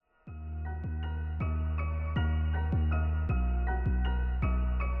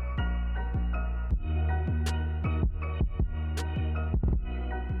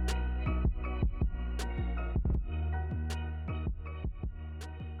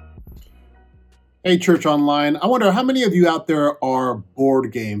Hey, Church Online. I wonder how many of you out there are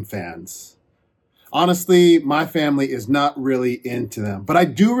board game fans? Honestly, my family is not really into them, but I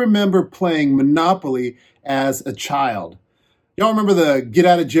do remember playing Monopoly as a child. Y'all remember the get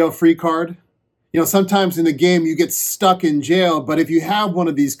out of jail free card? Sometimes in the game you get stuck in jail, but if you have one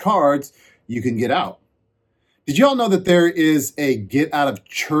of these cards, you can get out. Did y'all know that there is a get out of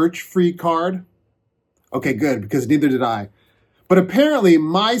church free card? Okay, good, because neither did I. But apparently,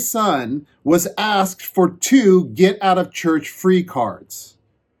 my son was asked for two get out of church free cards.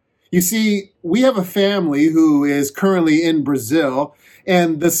 You see, we have a family who is currently in Brazil,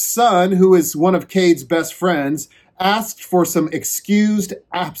 and the son, who is one of Cade's best friends, asked for some excused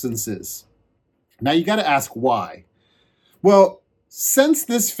absences. Now, you got to ask why. Well, since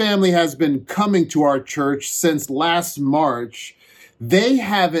this family has been coming to our church since last March, they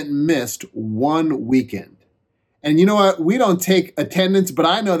haven't missed one weekend. And you know what? We don't take attendance, but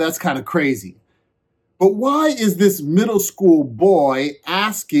I know that's kind of crazy. But why is this middle school boy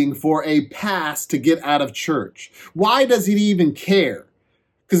asking for a pass to get out of church? Why does he even care?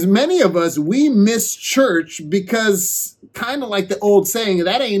 Because many of us, we miss church because, kind of like the old saying,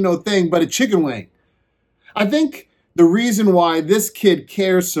 that ain't no thing but a chicken wing. I think the reason why this kid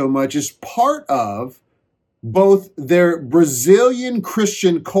cares so much is part of both their Brazilian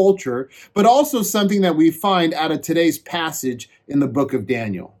Christian culture, but also something that we find out of today's passage in the book of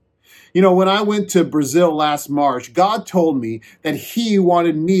Daniel. When I went to Brazil last March, God told me that he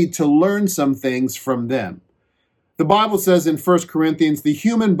wanted me to learn some things from them. The Bible says in 1 Corinthians, the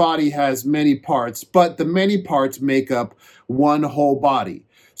human body has many parts, but the many parts make up one whole body.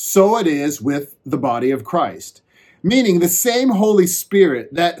 So it is with the body of Christ. Meaning the same Holy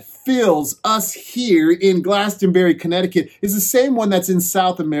Spirit that fills us here in Glastonbury, Connecticut is the same one that's in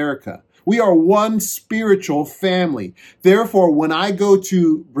South America. We are one spiritual family. Therefore, when I go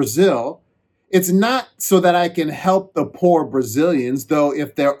to Brazil, it's not so that I can help the poor Brazilians, though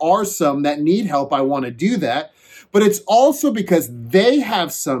if there are some that need help, I want to do that. But it's also because they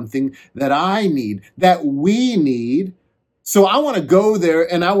have something that I need, that we need. So I want to go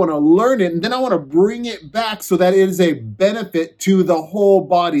there and I want to learn it, and then I want to bring it back so that it is a benefit to the whole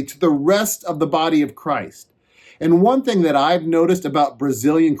body, to the rest of the body of Christ. And one thing that I've noticed about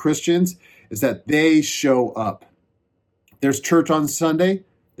Brazilian Christians is that they show up. If there's church on Sunday,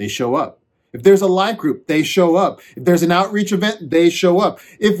 they show up. If there's a life group, they show up. If there's an outreach event, they show up.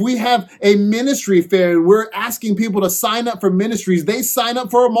 If we have a ministry fair and we're asking people to sign up for ministries, they sign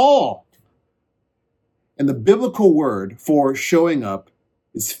up for them all. And the biblical word for showing up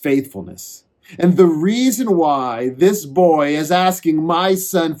is faithfulness. And the reason why this boy is asking my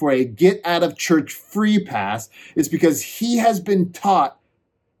son for a get out of church free pass is because he has been taught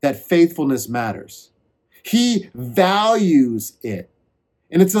that faithfulness matters. He values it.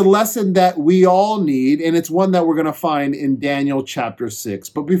 And it's a lesson that we all need, and it's one that we're going to find in Daniel chapter 6.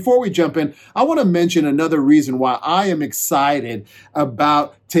 But before we jump in, I want to mention another reason why I am excited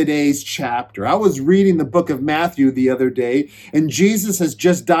about today's chapter. I was reading the book of Matthew the other day, and Jesus has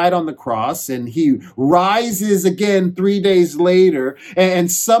just died on the cross, and he rises again 3 days later.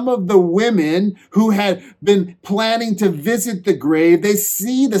 And some of the women who had been planning to visit the grave, they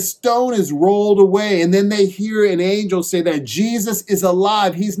see the stone is rolled away, and then they hear an angel say that Jesus is alive.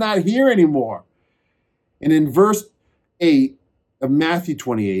 He's not here anymore. And in verse 8 of Matthew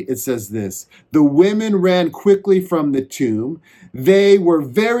 28, it says this: the women ran quickly from the tomb. They were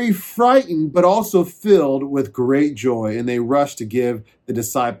very frightened, but also filled with great joy, and they rushed to give the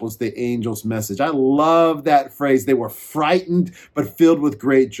disciples the angel's message. I love that phrase. They were frightened, but filled with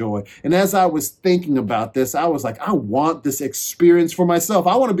great joy. And as I was thinking about this, I was like, I want this experience for myself.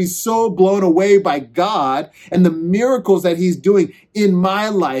 I want to be so blown away by God and the miracles that he's doing in my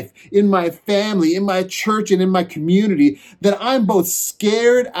life, in my family, in my church, and in my community, that I'm both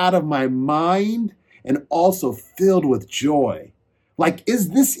scared out of my mind and also filled with joy. Like, is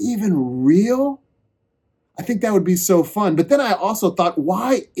this even real? I think that would be so fun. But then I also thought,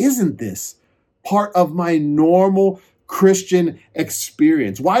 why isn't this part of my normal Christian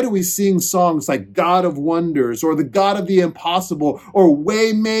experience? Why do we sing songs like God of Wonders or the God of the Impossible or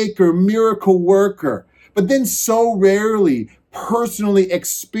Waymaker, Miracle Worker, but then so rarely personally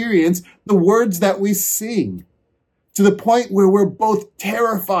experience the words that we sing, to the point where we're both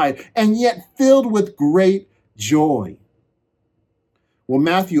terrified and yet filled with great joy? Well,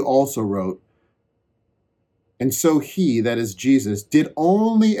 Matthew also wrote, and so he, that is Jesus, did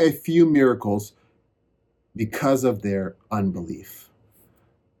only a few miracles because of their unbelief.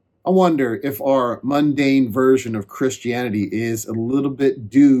 I wonder if our mundane version of Christianity is a little bit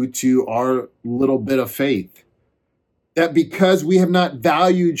due to our little bit of faith. That because we have not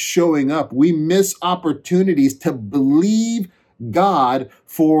valued showing up, we miss opportunities to believe God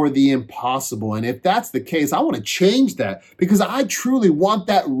for the impossible. And if that's the case, I want to change that because I truly want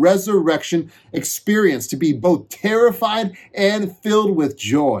that resurrection experience to be both terrified and filled with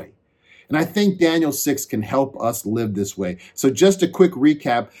joy. And I think Daniel 6 can help us live this way. So just a quick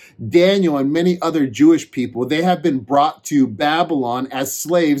recap, Daniel and many other Jewish people, they have been brought to Babylon as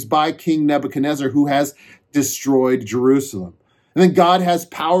slaves by King Nebuchadnezzar, who has destroyed Jerusalem. And then God has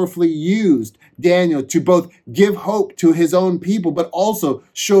powerfully used Daniel to both give hope to his own people, but also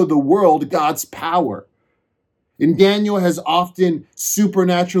show the world God's power. And Daniel has often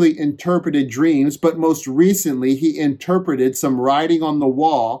supernaturally interpreted dreams, but most recently he interpreted some writing on the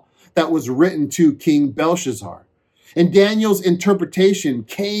wall that was written to King Belshazzar. And Daniel's interpretation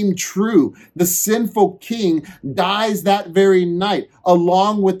came true. The sinful king dies that very night,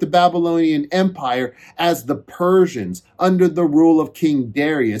 along with the Babylonian Empire, as the Persians, under the rule of King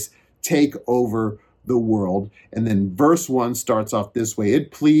Darius, take over the world. And then verse 1 starts off this way.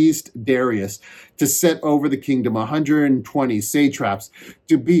 It pleased Darius to set over the kingdom 120 satraps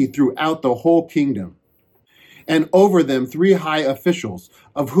to be throughout the whole kingdom, and over them 3 high officials,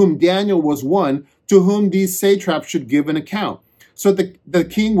 of whom Daniel was one, to whom these satraps should give an account, so that the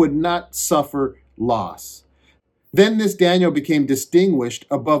king would not suffer loss. Then this Daniel became distinguished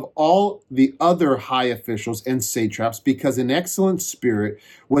above all the other high officials and satraps because an excellent spirit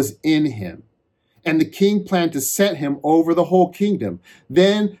was in him. And the king planned to set him over the whole kingdom.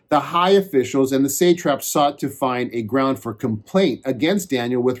 Then the high officials and the satraps sought to find a ground for complaint against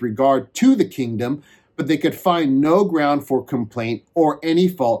Daniel with regard to the kingdom, but they could find no ground for complaint or any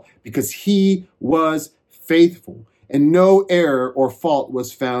fault because he was faithful and no error or fault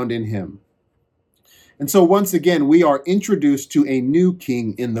was found in him. And so once again, we are introduced to a new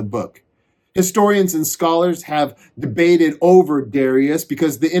king in the book. Historians and scholars have debated over Darius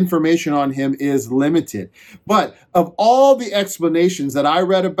because the information on him is limited. But of all the explanations that I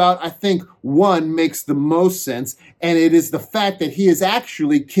read about, I think one makes the most sense, and it is the fact that he is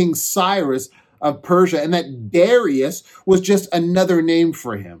actually King Cyrus of Persia, and that Darius was just another name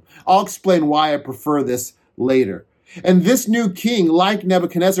for him. I'll explain why I prefer this later. And this new king, like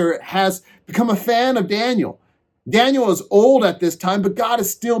Nebuchadnezzar, has become a fan of Daniel. Daniel is old at this time, but God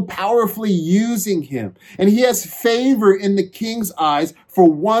is still powerfully using him. And he has favor in the king's eyes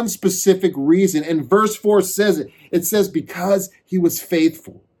for one specific reason. And verse 4 says it. It says, because he was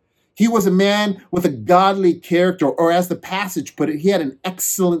faithful. He was a man with a godly character, or as the passage put it, he had an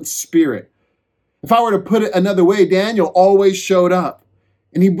excellent spirit. If I were to put it another way, Daniel always showed up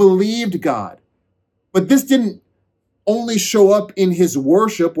and he believed God. But this didn't only show up in his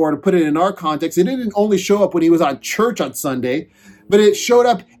worship, or to put it in our context, it didn't only show up when he was on church on Sunday, but it showed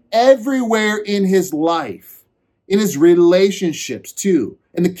up everywhere in his life, in his relationships too.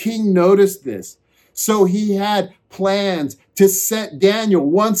 And the king noticed this. So he had plans to set Daniel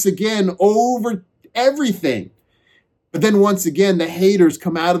once again over everything. But then once again, the haters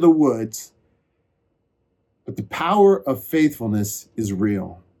come out of the woods. But the power of faithfulness is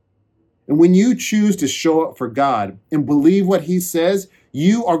real. And when you choose to show up for God and believe what he says,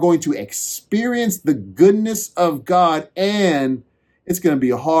 you are going to experience the goodness of God, and it's going to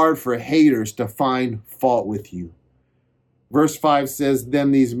be hard for haters to find fault with you. Verse 5 says,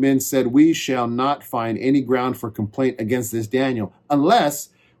 then these men said, we shall not find any ground for complaint against this Daniel, unless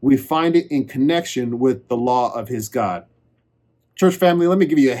we find it in connection with the law of his God. Church family, let me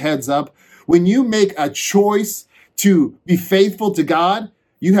give you a heads up. When you make a choice to be faithful to God,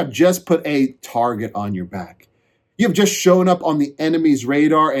 you have just put a target on your back. You have just shown up on the enemy's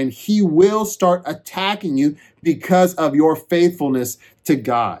radar, and he will start attacking you because of your faithfulness to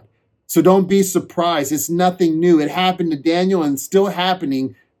God. So don't be surprised. It's nothing new. It happened to Daniel and still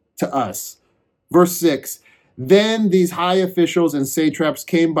happening to us. Verse 6, then these high officials and satraps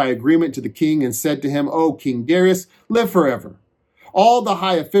came by agreement to the king and said to him, O King Darius, live forever. All the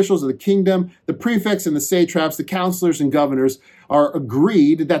high officials of the kingdom, the prefects and the satraps, the counselors and governors are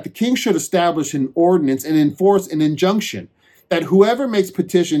agreed that the king should establish an ordinance and enforce an injunction that whoever makes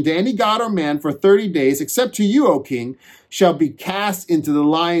petition to any god or man for 30 days, except to you, O king, shall be cast into the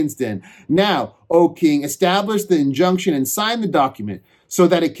lion's den. Now, O king, establish the injunction and sign the document so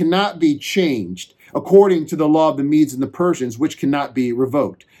that it cannot be changed according to the law of the Medes and the Persians, which cannot be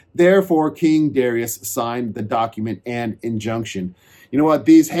revoked. Therefore, King Darius signed the document and injunction. You know what?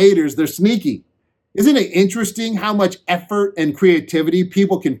 These haters, they're sneaky. Isn't it interesting how much effort and creativity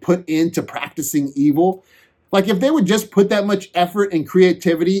people can put into practicing evil? Like if they would just put that much effort and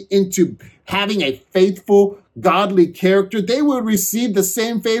creativity into having a faithful, godly character, they would receive the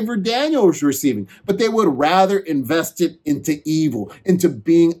same favor Daniel was receiving. But they would rather invest it into evil, into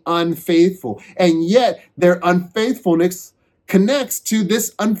being unfaithful. And yet their unfaithfulness connects to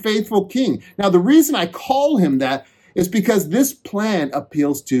this unfaithful king. Now, the reason I call him that is because this plan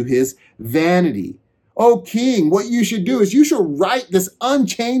appeals to his vanity. Oh, king, what you should do is you should write this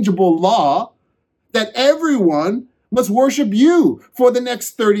unchangeable law that everyone must worship you for the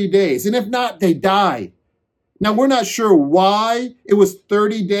next 30 days. And if not, they die. Now, we're not sure why it was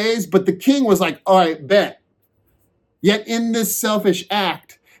 30 days, but the king was like, all right, bet. Yet in this selfish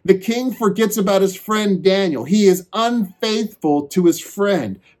act, the king forgets about his friend Daniel. He is unfaithful to his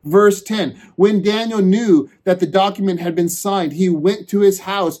friend. Verse 10, when Daniel knew that the document had been signed, he went to his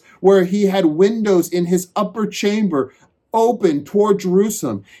house where he had windows in his upper chamber open toward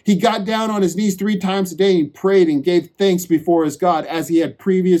Jerusalem. He got down on his knees 3 times a day and prayed and gave thanks before his God as he had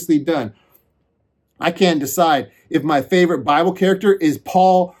previously done. I can't decide if my favorite Bible character is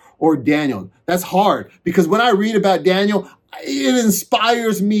Paul or Daniel. That's hard because when I read about Daniel, it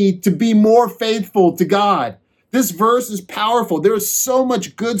inspires me to be more faithful to God. This verse is powerful. There is so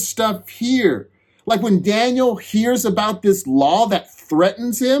much good stuff here. Like when Daniel hears about this law that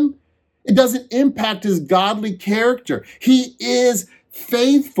threatens him, it doesn't impact his godly character. He is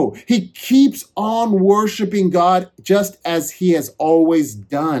faithful. He keeps on worshiping God just as he has always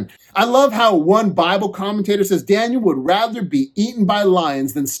done. I love how one Bible commentator says Daniel would rather be eaten by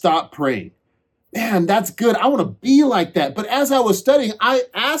lions than stop praying. Man, that's good. I want to be like that. But as I was studying, I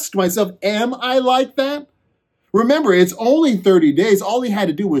asked myself, am I like that? Remember, it's only 30 days. All he had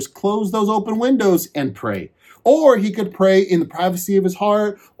to do was close those open windows and pray. Or he could pray in the privacy of his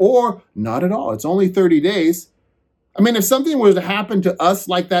heart, or not at all. It's only 30 days. I mean, if something was to happen to us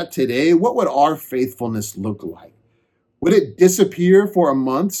like that today, what would our faithfulness look like? Would it disappear for a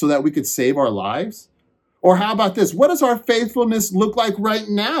month so that we could save our lives? Or how about this? What does our faithfulness look like right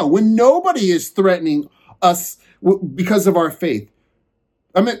now when nobody is threatening us because of our faith?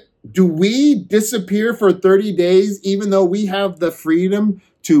 I mean, do we disappear for 30 days even though we have the freedom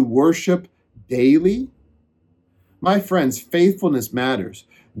to worship daily? My friends, faithfulness matters.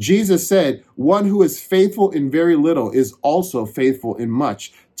 Jesus said, one who is faithful in very little is also faithful in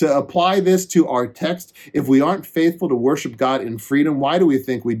much. To apply this to our text, if we aren't faithful to worship God in freedom, why do we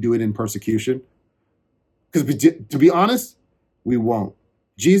think we do it in persecution? Because to be honest, we won't.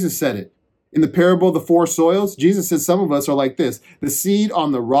 Jesus said it. In the parable of the 4 soils, Jesus said some of us are like this. The seed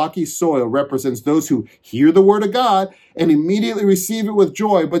on the rocky soil represents those who hear the word of God and immediately receive it with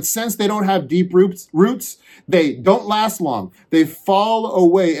joy. But since they don't have deep roots, they don't last long. They fall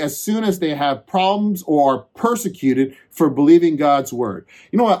away as soon as they have problems or are persecuted for believing God's word.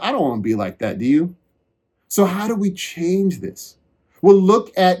 You know what? I don't want to be like that, do you? So how do we change this? Well,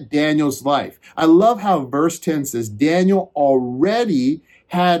 look at Daniel's life. I love how verse 10 says Daniel already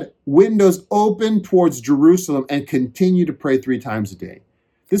had windows open towards Jerusalem and continued to pray 3 times a day.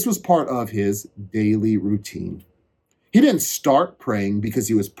 This was part of his daily routine. He didn't start praying because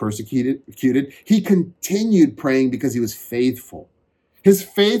he was persecuted. He continued praying because he was faithful. His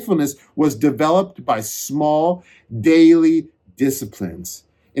faithfulness was developed by small daily disciplines.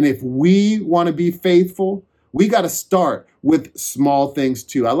 And if we want to be faithful, we got to start with small things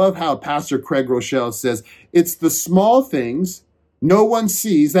too. I love how Pastor Craig Rochelle says, it's the small things no one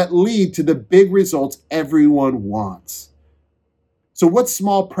sees that lead to the big results everyone wants. So what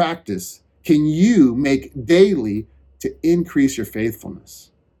small practice can you make daily to increase your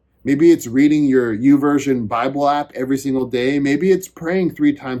faithfulness? Maybe it's reading your YouVersion Bible app every single day. Maybe it's praying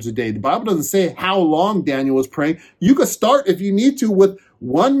 3 times a day. The Bible doesn't say how long Daniel was praying. You could start if you need to with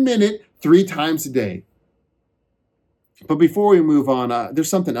 1 minute, 3 times a day. But before we move on, there's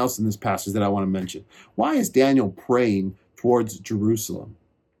something else in this passage that I want to mention. Why is Daniel praying towards Jerusalem?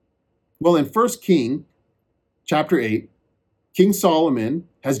 Well, in 1 King chapter 8, King Solomon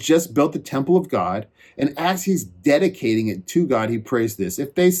has just built the temple of God, and as he's dedicating it to God, he prays this: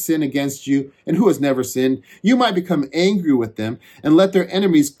 if they sin against you, and who has never sinned, you might become angry with them and let their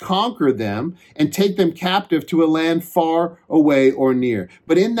enemies conquer them and take them captive to a land far away or near.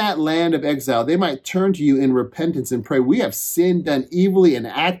 But in that land of exile, they might turn to you in repentance and pray, we have sinned, done evilly, and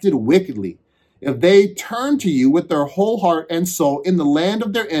acted wickedly. If they turn to you with their whole heart and soul in the land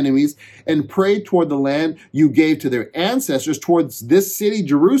of their enemies and pray toward the land you gave to their ancestors, towards this city,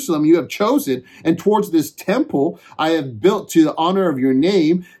 Jerusalem, you have chosen, and towards this temple I have built to the honor of your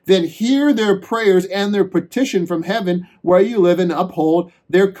name, then hear their prayers and their petition from heaven where you live and uphold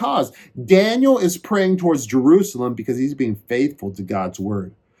their cause. Daniel is praying towards Jerusalem because he's being faithful to God's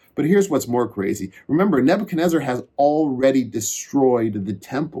word. But here's what's more crazy. Remember, Nebuchadnezzar has already destroyed the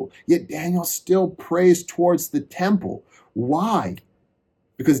temple, yet Daniel still prays towards the temple. Why?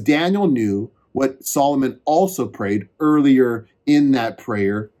 Because Daniel knew what Solomon also prayed earlier in that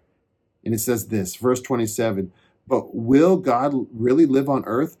prayer. And it says this, verse 27, but will God really live on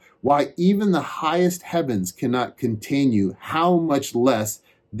earth? Why, even the highest heavens cannot contain you, how much less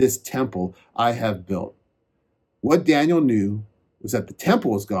this temple I have built. What Daniel knew was that the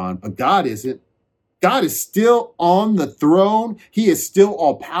temple is gone, but God isn't. God is still on the throne. He is still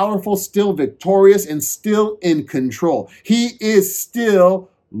all powerful, still victorious, and still in control. He is still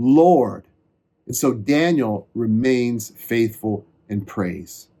Lord. And so Daniel remains faithful and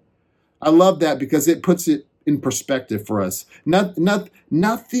prays. I love that because it puts it in perspective for us.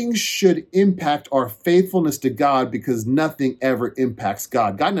 Nothing should impact our faithfulness to God because nothing ever impacts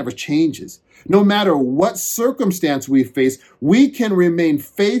God. God never changes. No matter what circumstance we face, we can remain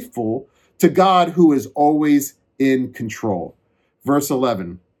faithful to God who is always in control. Verse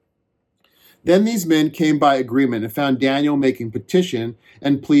 11. Then these men came by agreement and found Daniel making petition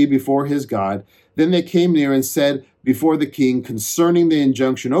and plea before his God. Then they came near and said before the king concerning the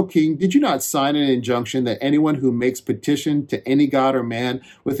injunction, O king, did you not sign an injunction that anyone who makes petition to any god or man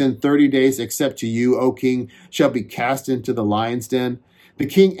within 30 days except to you, O king, shall be cast into the lion's den? The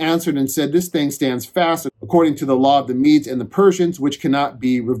king answered and said, this thing stands fast according to the law of the Medes and the Persians, which cannot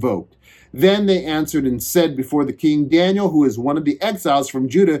be revoked. Then they answered and said before the king, Daniel, who is one of the exiles from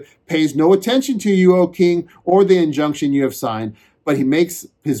Judah, pays no attention to you, O king, or the injunction you have signed, but he makes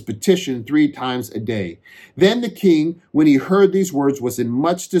his petition 3 times a day. Then the king, when he heard these words, was in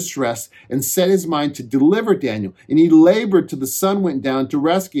much distress and set his mind to deliver Daniel, and he labored till the sun went down to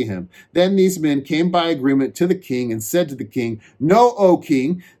rescue him. Then these men came by agreement to the king and said to the king, know, O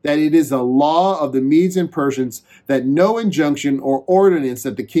king, that it is a law of the Medes and Persians that no injunction or ordinance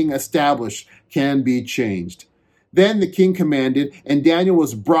that the king established can be changed. Then the king commanded, and Daniel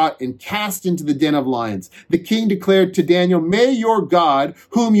was brought and cast into the den of lions. The king declared to Daniel, may your God,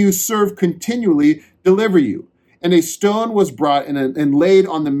 whom you serve continually, deliver you. And a stone was brought and laid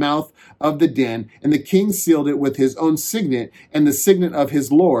on the mouth of the den, and the king sealed it with his own signet and the signet of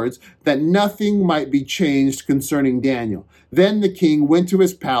his lords, that nothing might be changed concerning Daniel. Then the king went to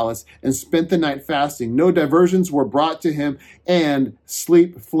his palace and spent the night fasting. No diversions were brought to him, and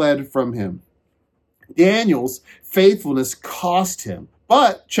sleep fled from him. Daniel's faithfulness cost him.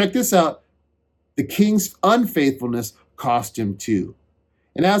 But check this out. The king's unfaithfulness cost him too.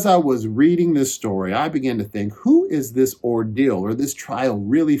 And as I was reading this story, I began to think, who is this ordeal or this trial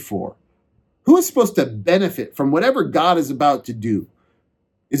really for? Who is supposed to benefit from whatever God is about to do?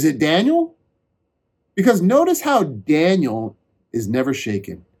 Is it Daniel? Because notice how Daniel is never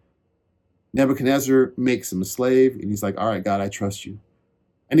shaken. Nebuchadnezzar makes him a slave, and he's like, all right, God, I trust you.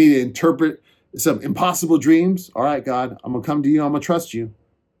 I need to interpret some impossible dreams. All right, God, I'm going to come to you. I'm going to trust you.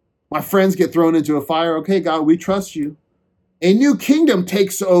 My friends get thrown into a fire. Okay, God, we trust you. A new kingdom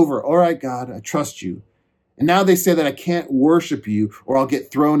takes over. All right, God, I trust you. And now they say that I can't worship you or I'll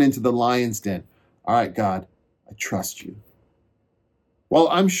get thrown into the lion's den. All right, God, I trust you. While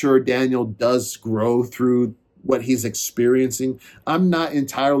I'm sure Daniel does grow through what he's experiencing, I'm not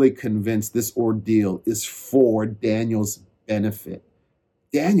entirely convinced this ordeal is for Daniel's benefit.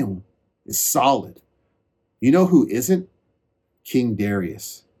 Daniel is solid. You know who isn't? King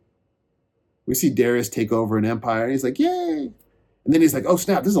Darius. We see Darius take over an empire, and he's like, yay. And then he's like, oh,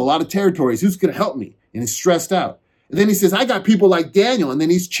 snap, this is a lot of territories. Who's going to help me? And he's stressed out. And then he says, I got people like Daniel. And then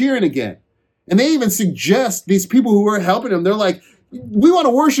he's cheering again. And they even suggest these people who are helping him, they're like, we want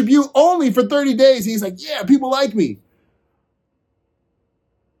to worship you only for 30 days. And he's like, yeah, people like me.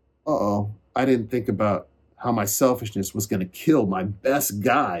 Uh-oh, I didn't think about how my selfishness was going to kill my best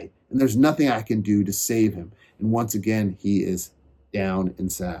guy. And there's nothing I can do to save him. And once again, he is down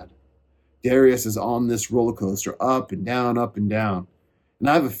and sad. Darius is on this roller coaster, up and down, up and down. And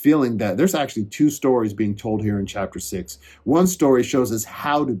I have a feeling that there's actually 2 stories being told here in chapter 6. One story shows us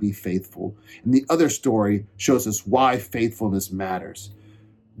how to be faithful, and the other story shows us why faithfulness matters.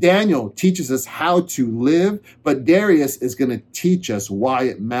 Daniel teaches us how to live, but Darius is going to teach us why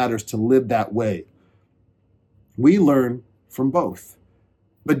it matters to live that way. We learn from both.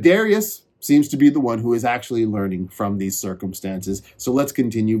 But Darius seems to be the one who is actually learning from these circumstances. So let's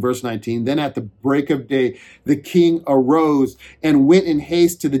continue. Verse 19, then at the break of day, the king arose and went in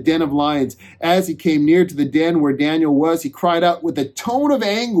haste to the den of lions. As he came near to the den where Daniel was, he cried out with a tone of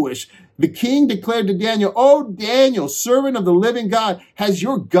anguish, The king declared to Daniel, "O Daniel, servant of the living God, has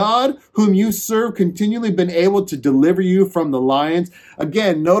your God, whom you serve, continually been able to deliver you from the lions?"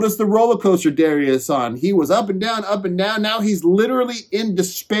 Again, notice the roller coaster Darius on. He was up and down, up and down. Now he's literally in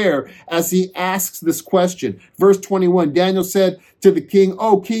despair as he asks this question. Verse 21, Daniel said to the king,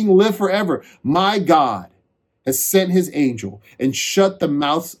 "O king, live forever. My God has sent his angel and shut the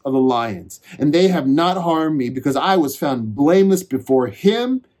mouths of the lions, and they have not harmed me, because I was found blameless before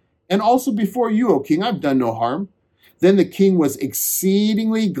him and also before you, O king. I've done no harm." Then the king was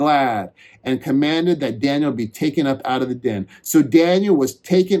exceedingly glad and commanded that Daniel be taken up out of the den. So Daniel was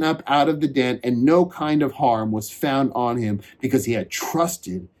taken up out of the den, and no kind of harm was found on him, because he had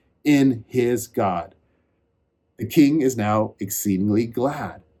trusted in his God. The king is now exceedingly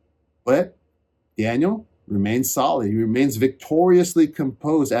glad. But Daniel remains solid. He remains victoriously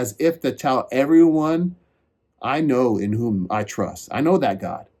composed, as if to tell everyone, "I know in whom I trust. I know that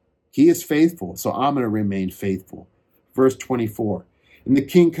God. He is faithful, so I'm going to remain faithful." Verse 24, and the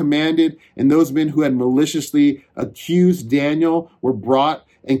king commanded, and those men who had maliciously accused Daniel were brought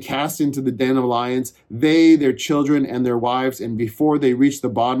and cast into the den of lions, they, their children, and their wives. And before they reached the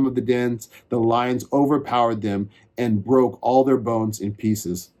bottom of the dens, the lions overpowered them and broke all their bones in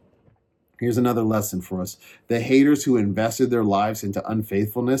pieces. Here's another lesson for us. The haters who invested their lives into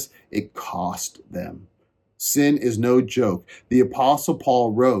unfaithfulness, it cost them. Sin is no joke. The Apostle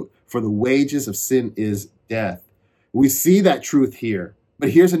Paul wrote, "For the wages of sin is death." We see that truth here.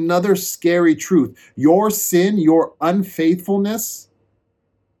 But here's another scary truth. Your sin, your unfaithfulness,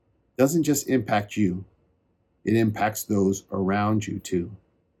 doesn't just impact you. It impacts those around you too.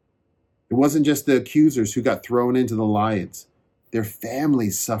 It wasn't just the accusers who got thrown into the lions. Their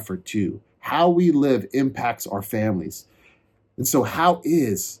families suffered too. How we live impacts our families. And so how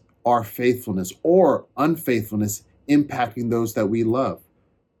is our faithfulness or unfaithfulness impacting those that we love?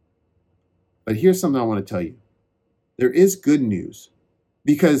 But here's something I want to tell you. There is good news,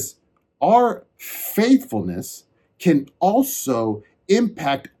 because our faithfulness can also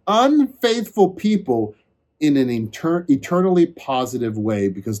impact unfaithful people in an eternally positive way.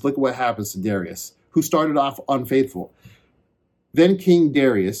 Because look at what happens to Darius, who started off unfaithful. Then King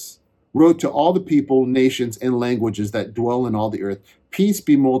Darius wrote to all the people, nations, and languages that dwell in all the earth, "Peace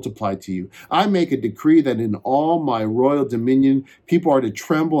be multiplied to you. I make a decree that in all my royal dominion, people are to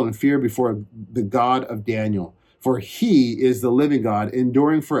tremble and fear before the God of Daniel. For he is the living God,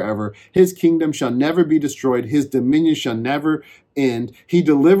 enduring forever. His kingdom shall never be destroyed. His dominion shall never end. He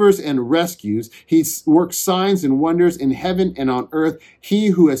delivers and rescues. He works signs and wonders in heaven and on earth. He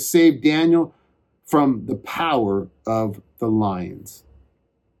who has saved Daniel from the power of the lions."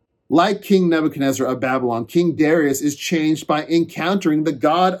 Like King Nebuchadnezzar of Babylon, King Darius is changed by encountering the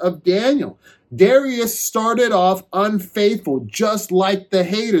God of Daniel. Darius started off unfaithful, just like the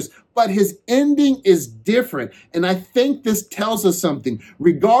haters, but his ending is different. And I think this tells us something.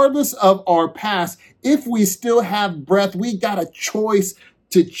 Regardless of our past, if we still have breath, we got a choice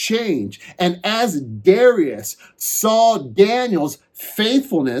to change. And as Darius saw Daniel's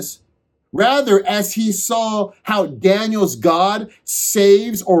faithfulness, rather, as he saw how Daniel's God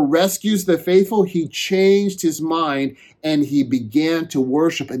saves or rescues the faithful, he changed his mind and he began to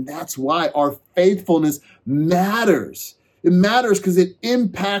worship. And that's why our faithfulness matters. It matters because it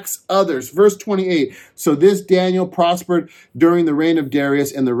impacts others. Verse 28, so this Daniel prospered during the reign of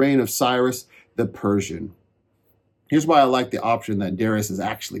Darius and the reign of Cyrus the Persian. Here's why I like the option that Darius is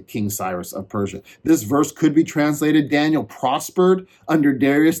actually King Cyrus of Persia. This verse could be translated, Daniel prospered under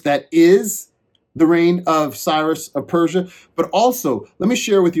Darius. That is the reign of Cyrus of Persia. But also, let me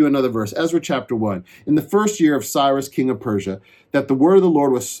share with you another verse, Ezra chapter 1. In the first year of Cyrus, king of Persia, that the word of the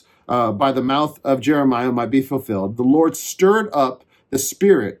Lord was by the mouth of Jeremiah might be fulfilled, the Lord stirred up the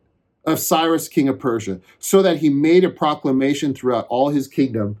spirit of Cyrus, king of Persia, so that he made a proclamation throughout all his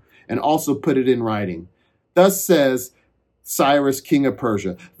kingdom and also put it in writing. Thus says Cyrus, king of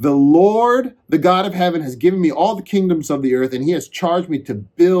Persia, the Lord, the God of heaven, has given me all the kingdoms of the earth, and he has charged me to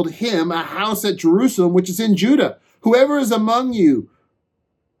build him a house at Jerusalem, which is in Judah. Whoever is among you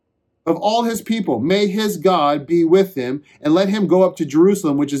of all his people, may his God be with him, and let him go up to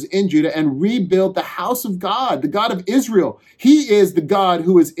Jerusalem, which is in Judah, and rebuild the house of God, the God of Israel. He is the God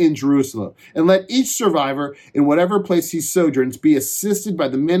who is in Jerusalem. And let each survivor in whatever place he sojourns be assisted by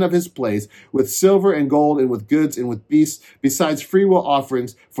the men of his place with silver and gold and with goods and with beasts, besides freewill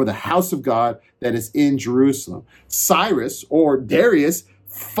offerings for the house of God that is in Jerusalem. Cyrus, or Darius,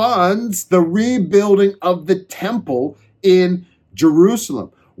 funds the rebuilding of the temple in Jerusalem.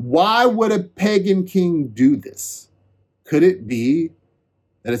 Why would a pagan king do this? Could it be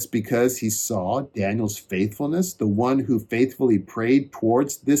That it's because he saw Daniel's faithfulness, the one who faithfully prayed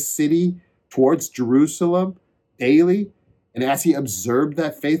towards this city, towards Jerusalem daily. And as he observed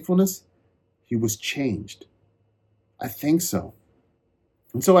that faithfulness, he was changed. I think so.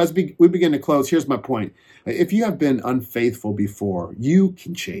 And so as we begin to close, here's my point. If you have been unfaithful before, you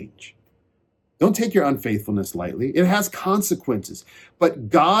can change. Don't take your unfaithfulness lightly. It has consequences. But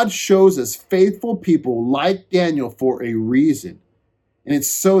God shows us faithful people like Daniel for a reason. And it's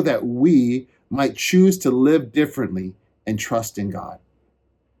so that we might choose to live differently and trust in God.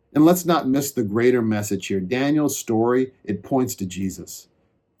 And let's not miss the greater message here. Daniel's story, it points to Jesus.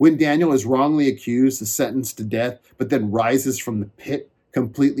 When Daniel is wrongly accused and sentenced to death, but then rises from the pit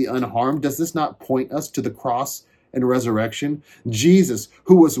completely unharmed, does this not point us to the cross and resurrection? Jesus,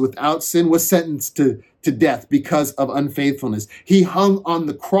 who was without sin, was sentenced to death because of unfaithfulness. He hung on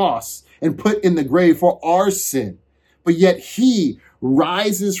the cross and put in the grave for our sin. But yet he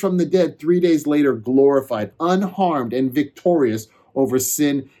rises from the dead 3 days later, glorified, unharmed, and victorious over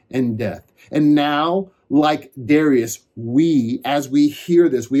sin and death. And now, like Darius, as we hear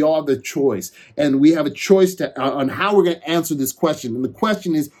this, we all have the choice. And we have a choice on how we're going to answer this question. And the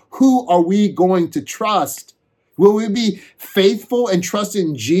question is, who are we going to trust? Will we be faithful and trust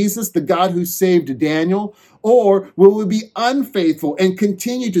in Jesus, the God who saved Daniel? Or will we be unfaithful and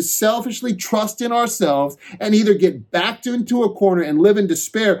continue to selfishly trust in ourselves and either get backed into a corner and live in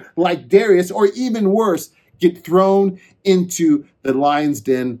despair like Darius, or even worse, get thrown into the lion's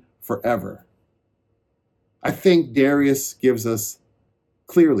den forever? I think Darius gives us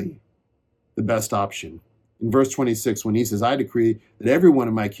clearly the best option. In verse 26, when he says, I decree that everyone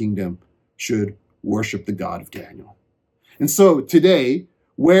in my kingdom should worship the God of Daniel. And so today,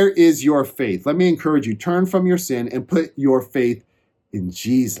 where is your faith? Let me encourage you, turn from your sin and put your faith in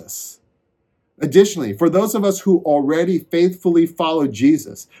Jesus. Additionally, for those of us who already faithfully follow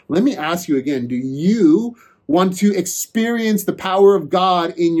Jesus, let me ask you again, do you want to experience the power of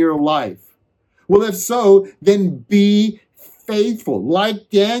God in your life? Well, if so, then be faithful, like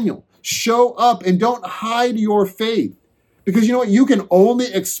Daniel. Show up and don't hide your faith. Because you know what? You can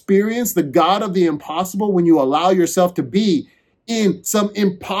only experience the God of the impossible when you allow yourself to be in some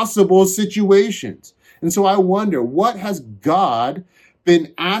impossible situations. And so I wonder, what has God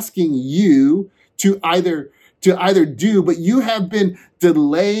been asking you to either do, but you have been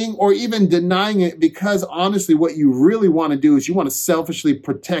delaying or even denying it because honestly, what you really want to do is you want to selfishly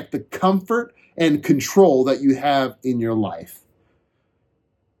protect the comfort and control that you have in your life.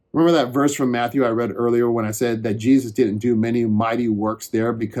 Remember that verse from Matthew I read earlier when I said that Jesus didn't do many mighty works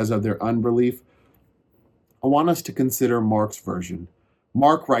there because of their unbelief? I want us to consider Mark's version.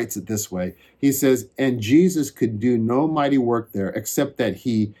 Mark writes it this way. He says, and Jesus could do no mighty work there except that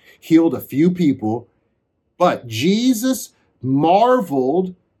he healed a few people, but Jesus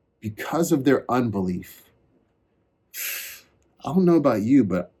marveled because of their unbelief. I don't know about you,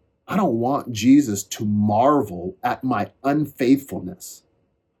 but I don't want Jesus to marvel at my unfaithfulness.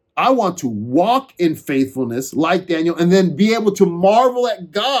 I want to walk in faithfulness like Daniel and then be able to marvel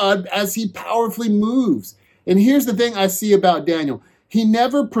at God as he powerfully moves. And here's the thing I see about Daniel. He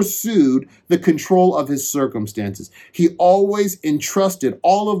never pursued the control of his circumstances. He always entrusted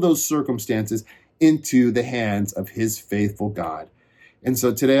all of those circumstances into the hands of his faithful God. And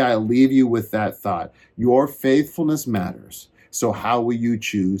so today I leave you with that thought. Your faithfulness matters. So how will you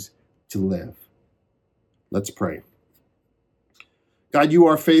choose to live? Let's pray. God, you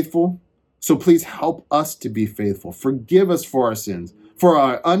are faithful, so please help us to be faithful. Forgive us for our sins, for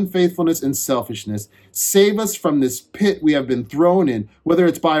our unfaithfulness and selfishness. Save us from this pit we have been thrown in, whether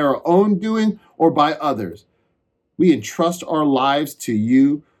it's by our own doing or by others. We entrust our lives to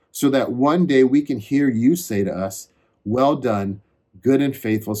you so that one day we can hear you say to us, well done, good and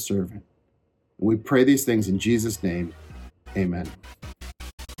faithful servant. And we pray these things in Jesus' name. Amen.